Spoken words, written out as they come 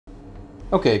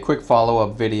Okay, quick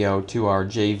follow-up video to our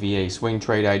JVA swing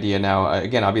trade idea. Now,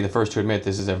 again, I'll be the first to admit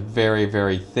this is a very,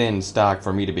 very thin stock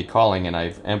for me to be calling, and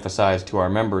I've emphasized to our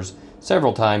members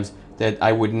several times that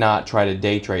I would not try to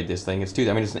day trade this thing. It's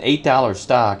it's an $8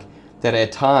 stock that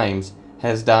at times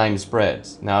has dime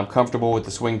spreads. Now, I'm comfortable with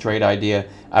the swing trade idea.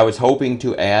 I was hoping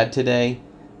to add today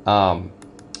in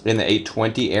the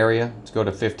 820 area. Let's go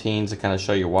to 15s to kind of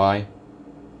show you why.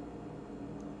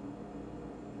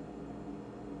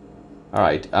 All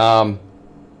right.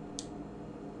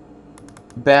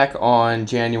 Back on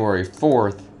January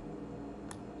 4th,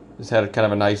 this had kind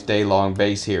of a nice day-long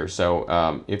base here.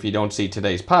 So if you don't see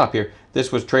today's pop here,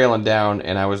 this was trailing down,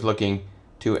 and I was looking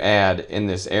to add in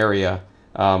this area.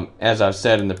 As I've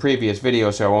said in the previous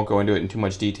video, so I won't go into it in too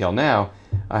much detail now,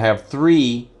 I have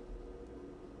 3/10,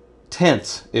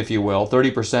 if you will,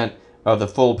 30% of the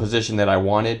full position that I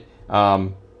wanted.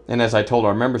 And as I told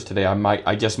our members today,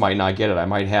 I just might not get it. I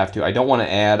might have to. I don't want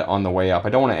to add on the way up. I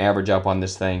don't want to average up on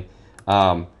this thing.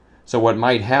 So what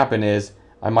might happen is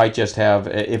I might just have,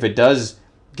 if it does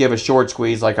give a short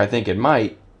squeeze like I think it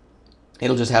might,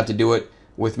 it'll just have to do it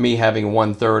with me having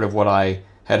 1/3 of what I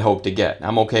had hoped to get.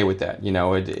 I'm okay with that. You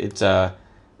know,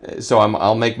 so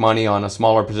I'll make money on a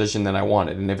smaller position than I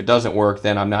wanted. And if it doesn't work,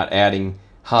 then I'm not adding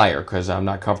higher because I'm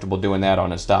not comfortable doing that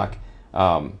on a stock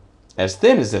as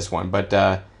thin as this one. But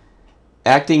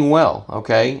acting well,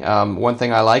 okay? One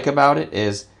thing I like about it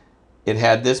is it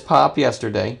had this pop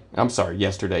yesterday. I'm sorry,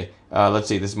 yesterday. Let's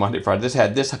see, this is Monday, Friday. This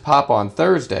had this pop on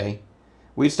Thursday.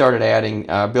 We started adding,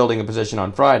 building a position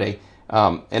on Friday,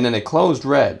 and then it closed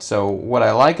red. So what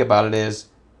I like about it is,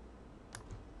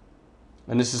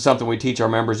 and this is something we teach our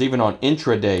members even on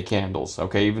intraday candles,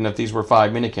 okay? Even if these were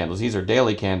 5-minute candles. These are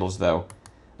daily candles, though.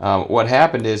 What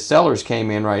happened is sellers came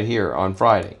in right here on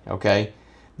Friday, okay?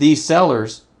 These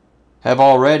sellers have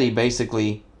already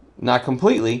basically, not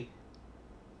completely,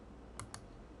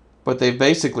 but they've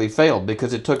basically failed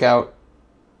because it took out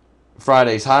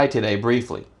Friday's high today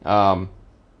briefly. And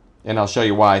I'll show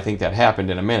you why I think that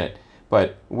happened in a minute.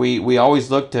 But we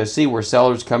always look to see where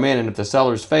sellers come in, and if the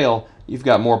sellers fail, you've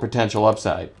got more potential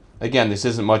upside. Again, this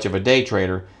isn't much of a day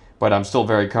trader, but I'm still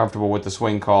very comfortable with the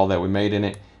swing call that we made in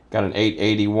it. Got an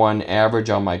 881 average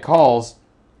on my calls,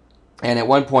 and at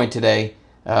one point today,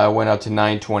 went up to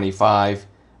 925.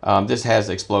 This has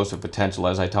explosive potential,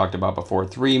 as I talked about before.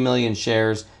 3 million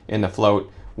shares in the float,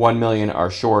 1 million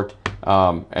are short,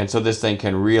 and so this thing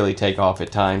can really take off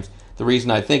at times. The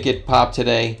reason I think it popped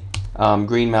today,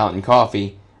 Green Mountain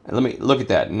Coffee. Let me look at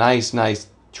that. Nice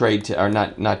trade, or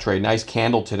not trade. Nice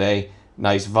candle today.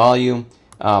 Nice volume.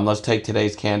 Let's take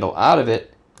today's candle out of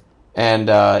it. And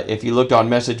if you looked on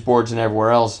message boards and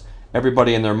everywhere else,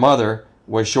 everybody and their mother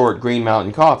was short Green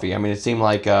Mountain Coffee. I mean, it seemed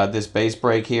like this base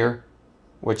break here,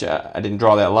 which I didn't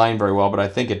draw that line very well, but I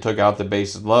think it took out the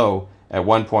base low at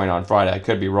one point on Friday. I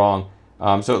could be wrong.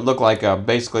 So it looked like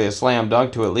basically a slam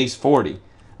dunk to at least 40.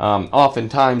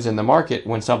 Oftentimes in the market,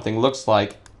 when something looks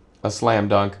like a slam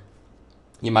dunk,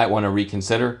 you might want to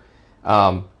reconsider.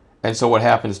 And so what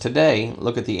happens today,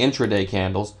 look at the intraday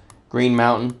candles. Green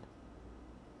Mountain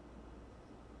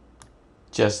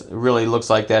just really looks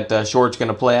like that short's going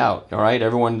to play out. All right,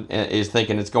 everyone is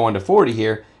thinking it's going to 40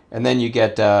 here, and then you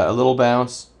get a little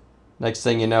bounce. Next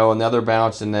thing you know, another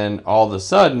bounce, and then all of a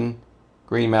sudden,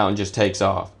 Green Mountain just takes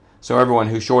off. So everyone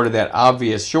who shorted that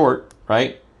obvious short,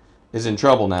 right, is in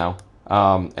trouble now.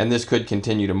 And this could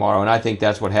continue tomorrow, and I think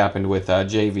that's what happened with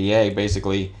JVA,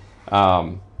 basically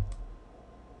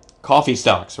coffee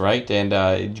stocks, right?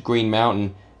 And Green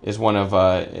Mountain is one of,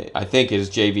 I think, is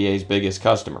JVA's biggest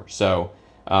customer. So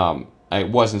I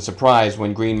wasn't surprised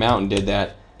when Green Mountain did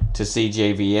that to see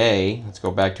JVA, let's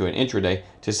go back to an intraday,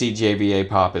 to see JVA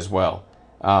pop as well.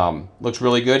 Looks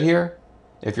really good here.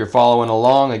 If you're following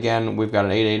along, again, we've got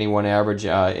an 881 average,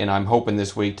 and I'm hoping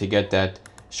this week to get that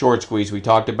short squeeze we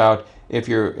talked about. If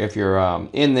you're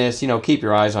in this, you know, keep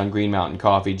your eyes on Green Mountain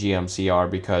Coffee, GMCR,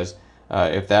 because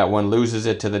if that one loses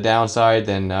it to the downside,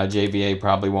 then JVA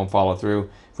probably won't follow through.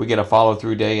 If we get a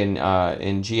follow-through day in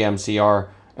GMCR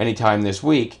anytime this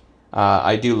week,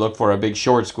 I do look for a big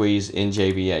short squeeze in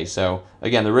JVA. So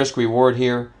again, the risk-reward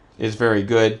here is very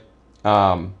good.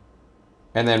 And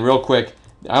then real quick,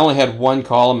 I only had one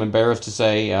call, I'm embarrassed to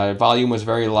say. Volume was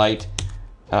very light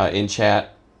in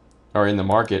chat, or in the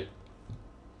market.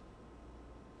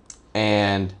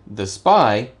 And the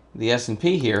SPY, the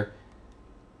S&P here,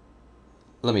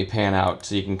 let me pan out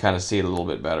so you can kind of see it a little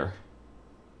bit better.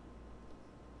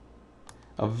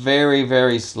 A very,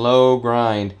 very slow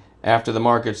grind after the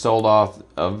market sold off,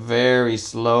 a very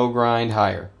slow grind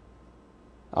higher.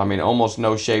 I mean, almost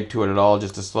no shape to it at all,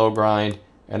 just a slow grind,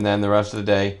 and then the rest of the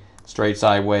day straight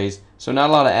sideways. So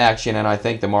not a lot of action, and I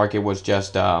think the market was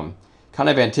just kind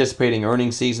of anticipating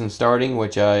earnings season starting,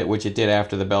 which it did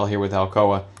after the bell here with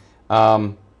Alcoa.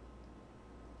 And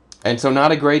so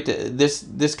not a great,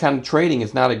 this kind of trading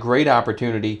is not a great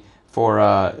opportunity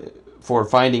for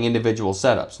finding individual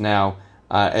setups. Now,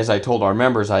 as I told our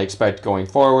members, I expect going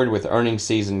forward with earnings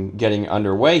season getting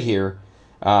underway here,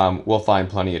 we'll find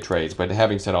plenty of trades. But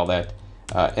having said all that,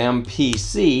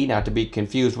 MPC, not to be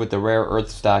confused with the rare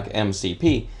earth stock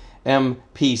MCP,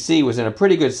 MPC was in a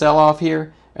pretty good sell-off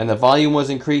here, and the volume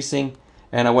was increasing,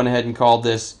 and I went ahead and called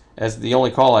this as the only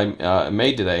call I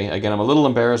made today. Again, I'm a little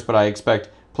embarrassed, but I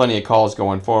expect plenty of calls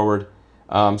going forward.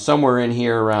 Somewhere in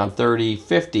here around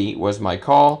 30.50 was my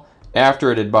call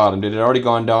after it had bottomed. It had already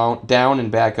gone down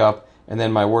and back up, and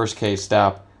then my worst case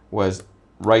stop was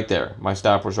right there. My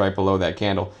stop was right below that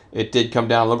candle. It did come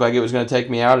down, looked like it was going to take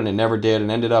me out, and it never did,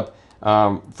 and ended up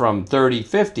from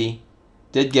 30.50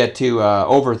 did get to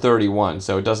over 31.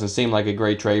 So it doesn't seem like a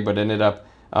great trade, but ended up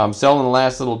selling the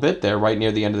last little bit there right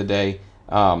near the end of the day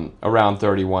around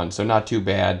 31. So not too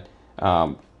bad.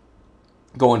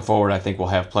 Going forward, I think we'll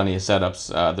have plenty of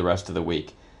setups the rest of the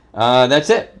week. That's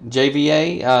it.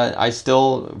 JVA, I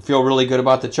still feel really good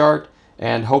about the chart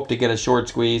and hope to get a short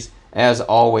squeeze. As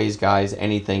always, guys,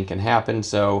 anything can happen,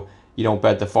 so you don't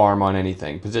bet the farm on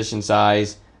anything. Position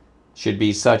size should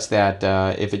be such that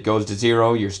if it goes to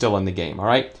 0, you're still in the game. All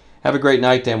right? Have a great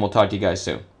night, and we'll talk to you guys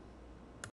soon.